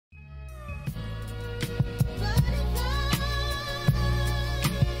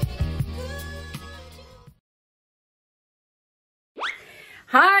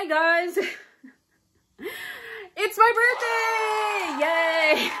Hi guys, it's my birthday!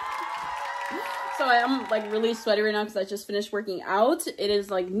 Yay! So I'm like really sweaty right now because I just finished working out. It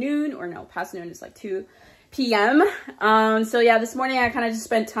is like noon, or no, past noon. It's like 2 p.m. So yeah, this morning I kind of just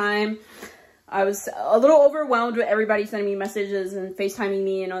spent time. I was a little overwhelmed with everybody sending me messages and FaceTiming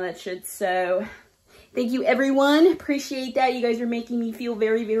me and all that shit. So thank you everyone. Appreciate that. You guys are making me feel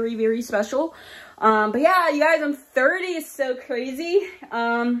very, very, very special. But yeah, you guys, I'm 30. It's so crazy.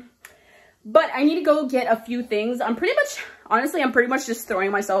 But I need to go get a few things. Honestly, I'm pretty much just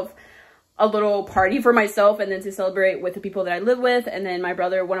throwing myself a little party for myself and then to celebrate with the people that I live with. And then my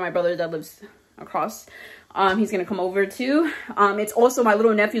brother, one of my brothers that lives across, he's gonna come over too. It's also my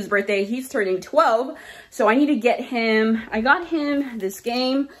little nephew's birthday. He's turning 12. So I need to get him, I got him this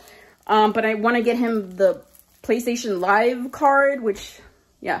game, but I want to get him the PlayStation Live card, which,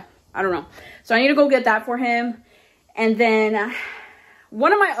 yeah, I don't know. So I need to go get that for him. And then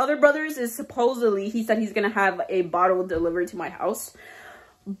one of my other brothers is supposedly, he said he's going to have a bottle delivered to my house.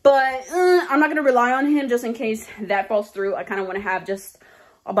 But I'm not going to rely on him just in case that falls through. I kind of want to have just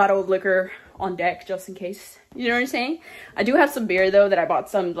a bottle of liquor on deck just in case. You know what I'm saying? I do have some beer though that I bought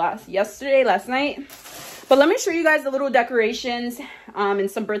some last night. But let me show you guys the little decorations and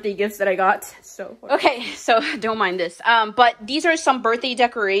some birthday gifts that I got. So okay, so don't mind this. But these are some birthday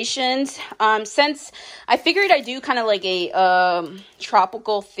decorations. Since I figured I'd do kind of like a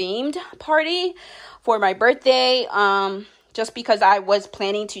tropical themed party for my birthday, just because I was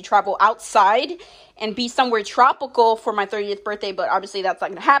planning to travel outside and be somewhere tropical for my 30th birthday, but obviously that's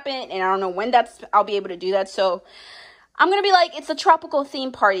not gonna happen, and I don't know when I'll be able to do that. So I'm gonna be like, it's a tropical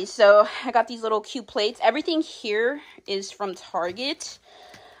theme party. So I got these little cute plates. Everything here is from Target.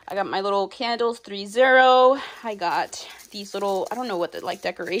 I got my little candles, 3-0. I got these little, I don't know what the like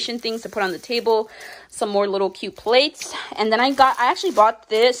decoration things to put on the table. Some more little cute plates. And then I actually bought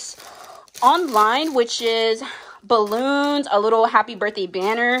this online, which is balloons, a little happy birthday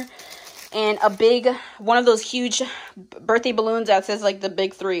banner, and a big, one of those huge birthday balloons that says like the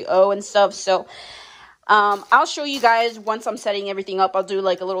big 3-0 and stuff. So I'll show you guys once I'm setting everything up. I'll do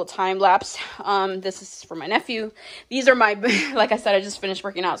like a little time lapse. This is for my nephew. These are my, like I said, I just finished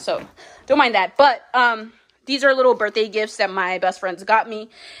working out, so don't mind that. But these are little birthday gifts that my best friends got me.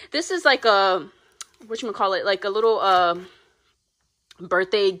 This is like a, whatchamacallit, like a little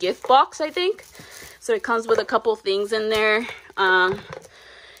birthday gift box, I think. So it comes with a couple things in there.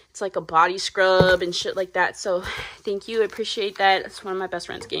 It's like a body scrub and shit like that. So thank you. I appreciate that. It's one of my best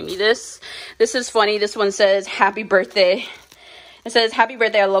friends gave me this. This is funny. This one says, happy birthday. It says, happy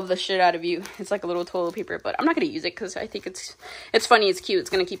birthday. I love the shit out of you. It's like a little toilet paper, but I'm not going to use it because I think it's funny. It's cute. It's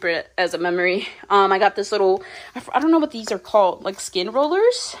going to keep it as a memory. I got this little, I don't know what these are called, like skin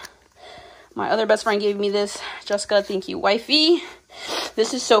rollers. My other best friend gave me this. Jessica, thank you, wifey.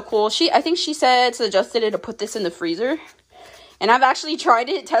 This is so cool. I think she suggested it to put this in the freezer. And I've actually tried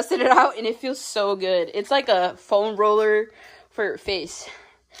it, tested it out, and it feels so good. It's like a foam roller for your face.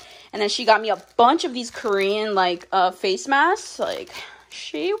 And then she got me a bunch of these Korean, like, face masks. Like,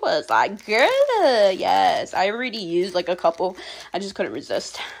 she was like, girl, yes. I already used, like, a couple. I just couldn't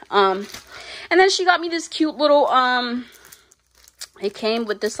resist. And then she got me this cute little, it came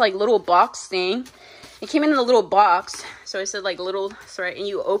with this, like, little box thing. It came in a little box, so I said like little, sorry, and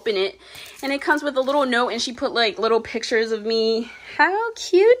you open it, and it comes with a little note, and she put like little pictures of me. How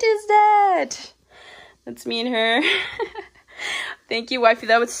cute is that? That's me and her. Thank you, wifey.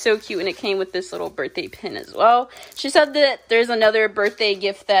 That was so cute, and it came with this little birthday pin as well. She said that there's another birthday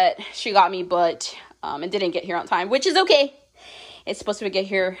gift that she got me, but it didn't get here on time, which is okay. It's supposed to get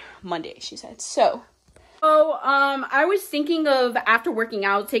here Monday, she said. So I was thinking of, after working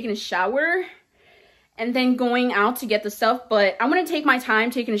out, taking a shower and then going out to get the stuff, but I'm gonna take my time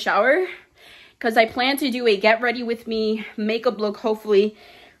taking a shower because I plan to do a get ready with me makeup look, hopefully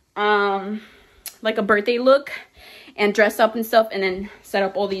like a birthday look, and dress up and stuff, and then set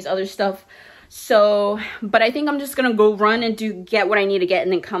up all these other stuff. So, but I think I'm just gonna go run and get what I need to get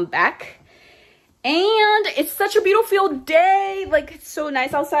and then come back. And it's such a beautiful day, like it's so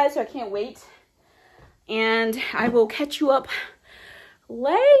nice outside, so I can't wait. And I will catch you up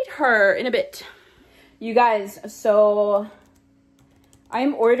later in a bit. You guys, so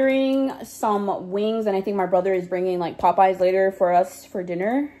I'm ordering some wings, and I think my brother is bringing like Popeyes later for us for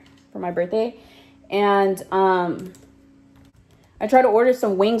dinner for my birthday. And I tried to order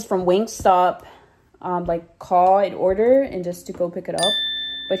some wings from Wingstop, like call and order and just to go pick it up.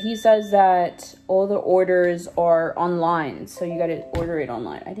 But he says that all the orders are online, so you gotta order it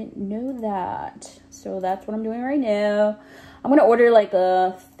online. I didn't know that. So that's what I'm doing right now. I'm gonna order like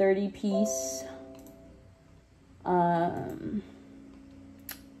a 30-piece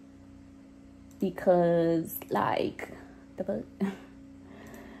because like the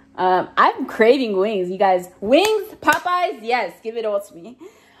I'm craving wings, you guys. Wings, Popeyes, yes, give it all to me.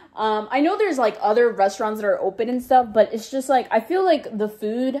 I know there's like other restaurants that are open and stuff, but it's just like I feel like the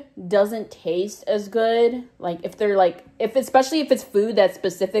food doesn't taste as good. Like if they're like especially if it's food that's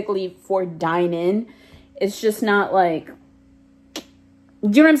specifically for dine-in, it's just not like, do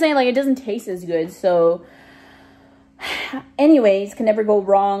you know what I'm saying? Like it doesn't taste as good. So anyways, can never go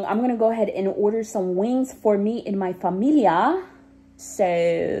wrong. I'm gonna go ahead and order some wings for me and my familia. So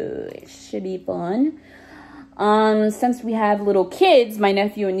it should be fun. Since we have little kids, my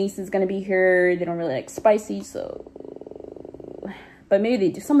nephew and niece is gonna be here. They don't really like spicy, so, but maybe they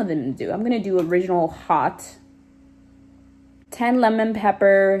do. Some of them do. I'm gonna do original hot, 10 lemon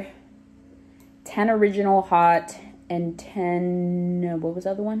pepper, 10 original hot, and 10, what was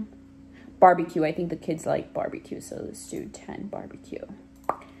the other one? Barbecue. I think the kids like barbecue, so let's do 10 barbecue.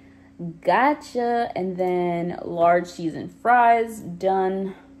 Gotcha. And then large seasoned fries,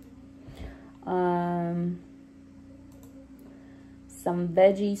 done. Some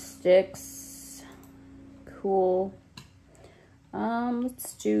veggie sticks, cool.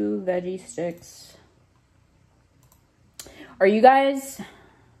 Let's do veggie sticks. Are you guys,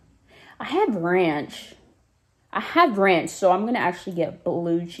 I have ranch, so I'm gonna actually get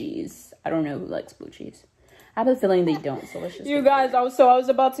blue cheese. I don't know who likes blue cheese. I have a feeling they don't, so let's just, you guys, I was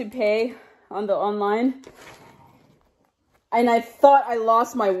about to pay on the online, and I thought I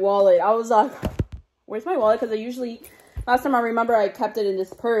lost my wallet. I was like, where's my wallet? Because I usually, last time I remember, I kept it in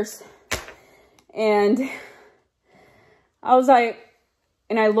this purse. And I was like,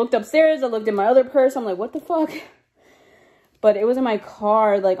 and I looked upstairs, I looked in my other purse. I'm like, what the fuck? But it was in my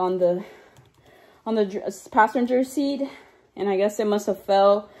car, like on the passenger seat. And I guess it must have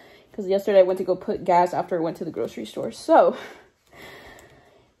fell because yesterday I went to go put gas after I went to the grocery store. So,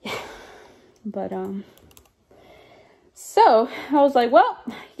 yeah. But, so I was like, well,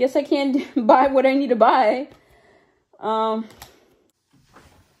 I guess I can't buy what I need to buy. All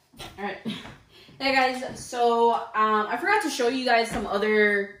right. Hey guys, so I forgot to show you guys some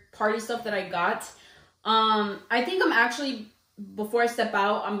other party stuff that I got. I think I'm actually, before I step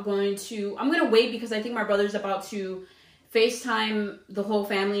out, I'm gonna wait because I think my brother's about to FaceTime the whole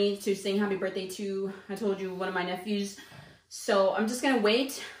family to sing happy birthday to, I told you, one of my nephews. So I'm just gonna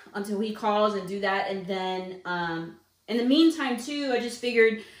wait until he calls and do that, and then in the meantime too, I just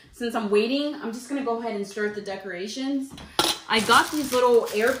figured since I'm waiting, I'm just gonna go ahead and start the decorations. I got these little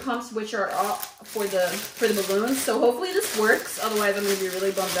air pumps, which are for the balloons. So hopefully this works. Otherwise, I'm gonna be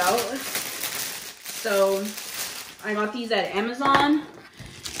really bummed out. So I got these at Amazon.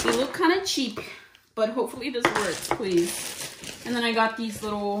 They look kind of cheap, but hopefully this works, please. And then I got these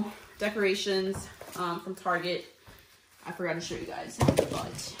little decorations from Target. I forgot to show you guys,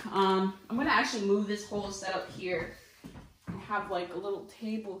 but I'm gonna actually move this whole setup here and have like a little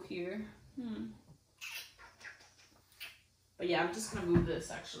table here. But yeah, I'm just gonna move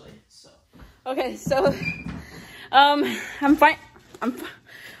this actually. So okay, so I'm fine. I'm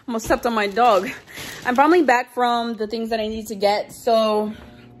almost stepped on my dog. I'm finally back from the things that I need to get. So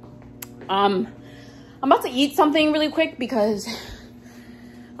I'm about to eat something really quick because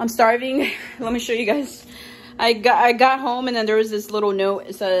I'm starving. Let me show you guys. I got home and then there was this little note.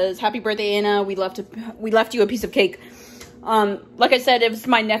 It says, "Happy birthday, Anna. We left you a piece of cake." Like I said, it was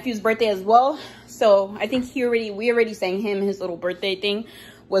my nephew's birthday as well. So I think we already sang him. His little birthday thing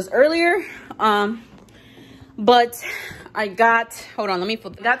was earlier. But I got, hold on, let me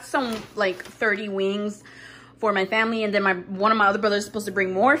flip. I got some like 30 wings for my family, and then one of my other brothers is supposed to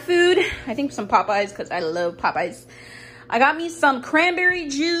bring more food. I think some Popeyes because I love Popeyes. I got me some cranberry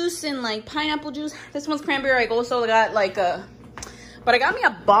juice and like pineapple juice. This one's cranberry. I also got like but I got me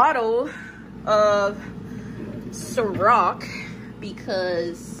a bottle of Ciroc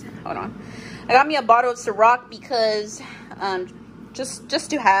because, hold on. I got me a bottle of Ciroc because just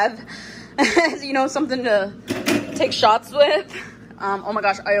to have, you know, something to take shots with. Oh my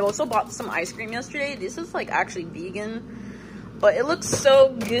gosh, I also bought some ice cream yesterday. This is like actually vegan, but it looks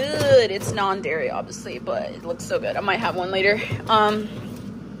so good. It's non-dairy obviously, but it looks so good. I might have one later.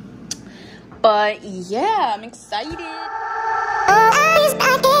 But yeah, I'm excited.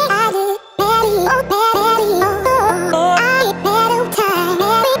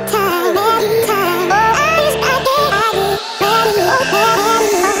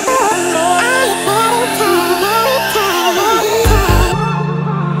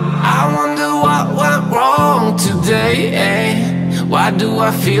 I wonder what went wrong today, eh? Why do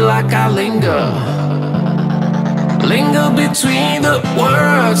I feel like I linger between the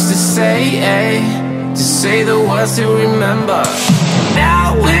words to say, eh? To say the words to remember.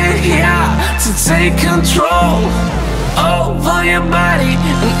 Now we're here to take control over your body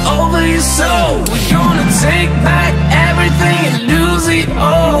and over your soul. We're gonna take back everything and lose it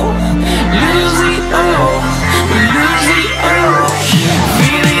all. Lose it all. Lose it all.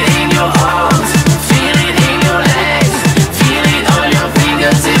 Feel it in your arms, feel it in your legs, feel it on your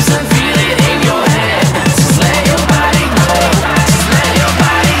fingertips and feel it in your head. Just let your body go, just let your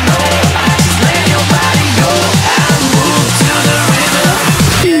body go, just let your body go and move to the rhythm.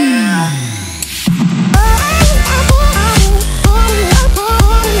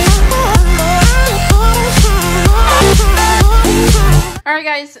 Alright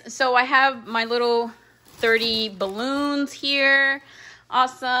guys, so I have my little 30 balloons here.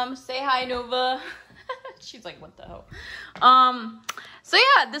 Awesome. Say hi, Nova. She's like, what the hell? So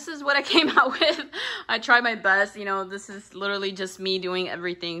yeah, this is what I came out with. I tried my best. You know, this is literally just me doing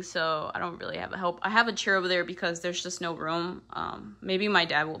everything, so I don't really have help. I have a chair over there because there's just no room. Maybe my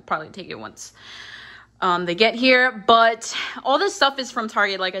dad will probably take it once they get here, but all this stuff is from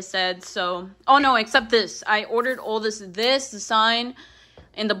Target, like I said. So, oh no, except this. I ordered all the sign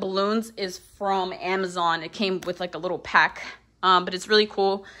and the balloons is from Amazon. It came with like a little pack, but it's really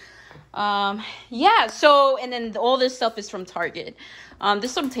cool. Yeah, so, and then all this stuff is from Target.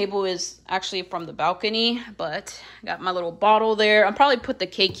 This little table is actually from the balcony, but I got my little bottle there. I'll probably put the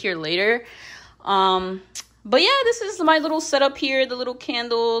cake here later. But yeah, this is my little setup here, the little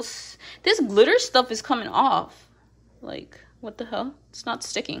candles. This glitter stuff is coming off. Like, what the hell? It's not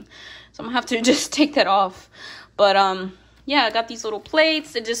sticking. So I'm gonna have to just take that off. But, yeah, I got these little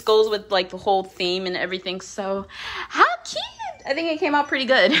plates. It just goes with, like, the whole theme and everything. So, how cute! I think it came out pretty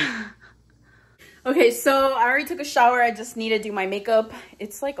good. Okay, so I already took a shower. I just need to do my makeup.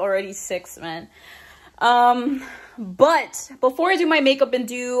 It's, like, already 6, man. But before I do my makeup and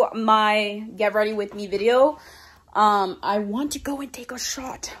do my get ready with me video, I want to go and take a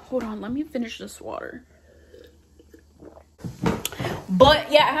shot. Hold on, let me finish this water.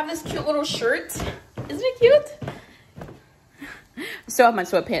 But yeah, I have this cute little shirt. Isn't it cute? I still have my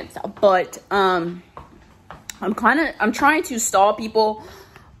sweatpants out, but I'm trying to stall people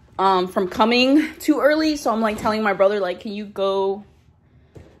from coming too early. So I'm like telling my brother, like, can you go,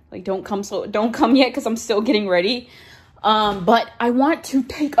 like, don't come yet because I'm still getting ready. But I want to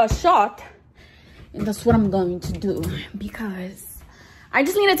take a shot, and that's what I'm going to do because I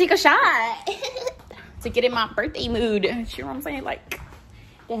just need to take a shot to get in my birthday mood. You know what I'm saying? Like,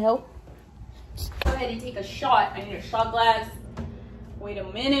 the hell? Go ahead and take a shot. I need a shot glass. Wait a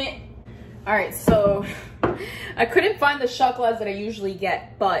minute. All right, so I couldn't find the shot glass that I usually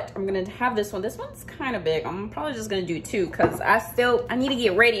get, but I'm gonna have this one. This one's kind of big. I'm probably just gonna do 2 because I need to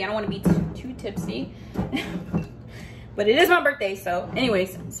get ready. I don't want to be too tipsy. But it is my birthday, so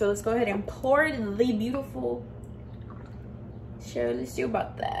anyways, so let's go ahead and pour the beautiful Shirley Stew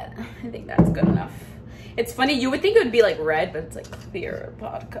about that. I think that's good enough. It's funny, you would think it would be like red, but it's like clear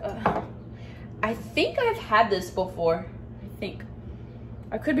vodka. I think I've had this before. I think.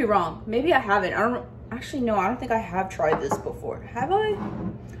 I could be wrong. Maybe I haven't. I don't actually, no, I don't think I have tried this before. Have I?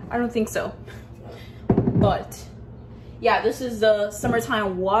 I don't think so. But yeah, this is the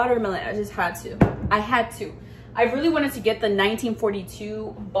summertime watermelon. I just had to. I really wanted to get the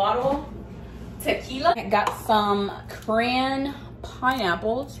 1942 bottle tequila. I got some cran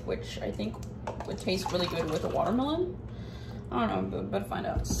pineapples, which I think would taste really good with a watermelon. I don't know, but better find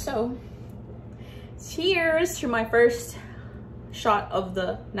out. So, cheers to my first shot of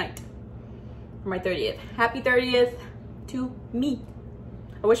the night for my 30th. Happy 30th to me.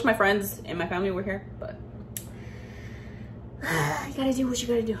 I wish my friends and my family were here, but you gotta do what you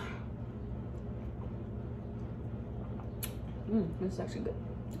gotta do. This is actually good.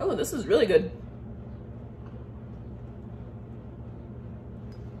 Oh, this is really good.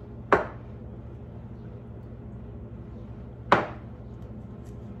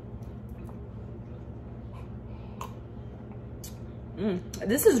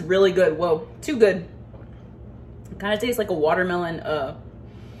 This is really good. Whoa, too good. It kind of tastes like a watermelon,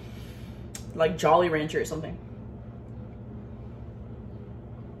 like Jolly Rancher or something.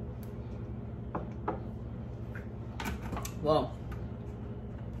 Whoa.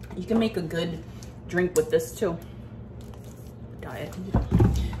 You can make a good drink with this too. Diet,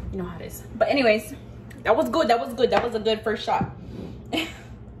 you know how it is. But anyways, that was good. That was good. That was a good first shot.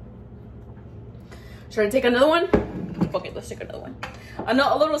 Should I take another one? Fuck it, let's take another one. A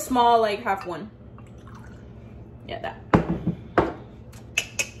little small, like half one. Yeah, that.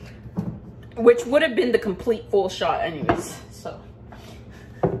 Which would have been the complete full shot anyways, so.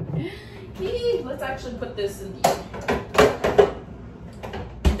 Let's actually put this in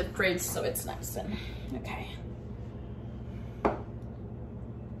the fridge so it's nice and, okay.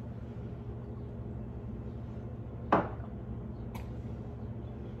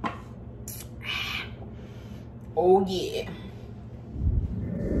 Oh yeah.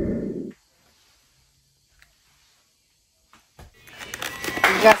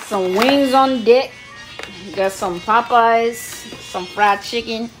 We got some wings on deck. We got some Popeyes, some fried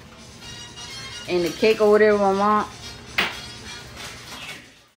chicken, and the cake over there with my mom.